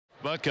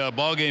Buck,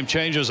 ball game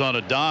changes on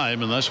a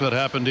dime, and that's what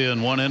happened to you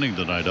in one inning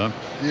tonight, huh?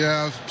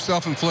 Yeah,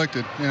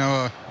 self-inflicted. You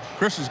know,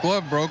 Chris's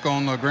glove broke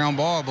on the ground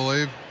ball, I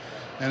believe,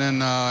 and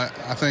then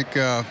I think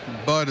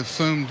Bud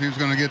assumed he was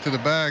going to get to the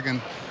bag, and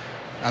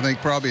I think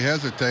probably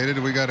hesitated.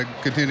 We got to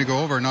continue to go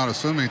over and not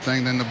assume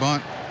anything, then the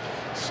bunt.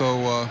 So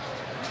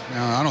you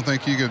know, I don't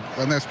think you could,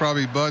 and that's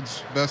probably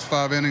Bud's best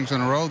 5 innings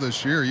in a row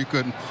this year. You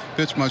couldn't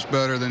pitch much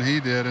better than he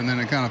did, and then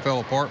it kind of fell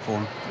apart for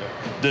him.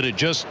 Did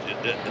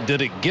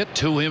it get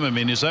to him? I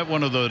mean, is that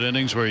one of those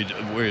innings where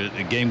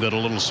the game got a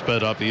little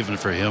sped up even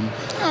for him?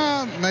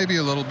 Maybe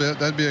a little bit.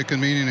 That'd be a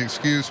convenient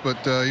excuse,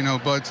 but you know,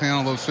 Bud's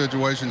handled those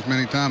situations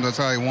many times. That's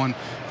how he won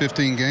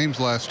 15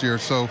 games last year.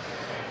 So,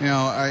 you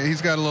know,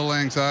 he's got a little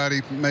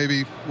anxiety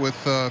maybe with,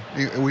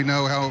 we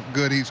know how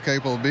good he's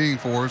capable of being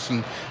for us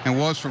and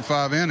was for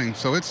 5 innings.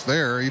 So it's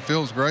there. He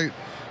feels great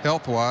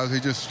health-wise. He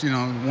just, you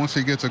know, once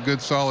he gets a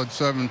good solid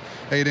 7-8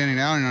 inning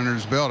outing under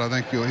his belt, I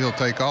think he'll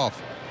take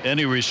off.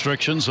 Any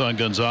restrictions on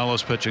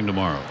Gonzalez pitching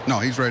tomorrow? No,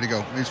 he's ready to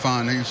go. He's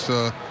fine. He's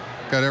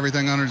got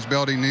everything under his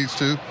belt he needs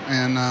to,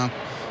 and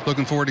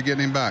looking forward to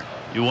getting him back.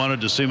 You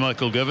wanted to see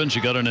Mychal Givens.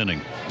 You got an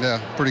inning.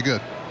 Yeah, pretty good.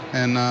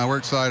 And we're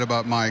excited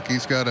about Mike.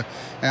 He's got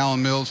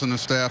Alan Mills and the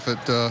staff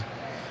at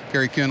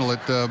Gary Kendall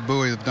at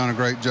Bowie have done a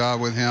great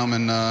job with him.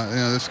 And you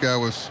know, this guy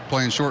was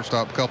playing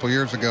shortstop a couple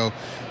years ago,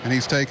 and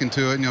he's taken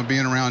to it. You know,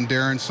 being around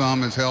Darren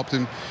some has helped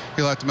him.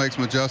 He'll have to make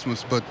some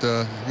adjustments, but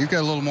he's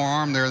got a little more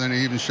arm there than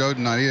he even showed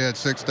tonight. He had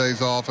 6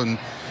 days off and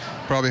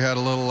probably had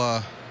a little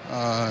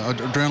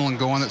adrenaline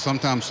going that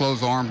sometimes slows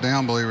the arm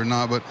down, believe it or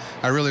not. But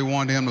I really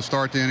wanted him to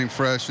start the inning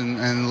fresh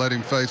and let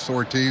him face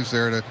Ortiz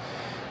there to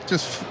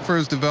just for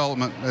his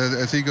development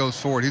as he goes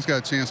forward. He's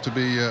got a chance to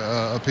be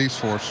a piece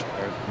for us.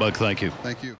 Buck, thank you. Thank you.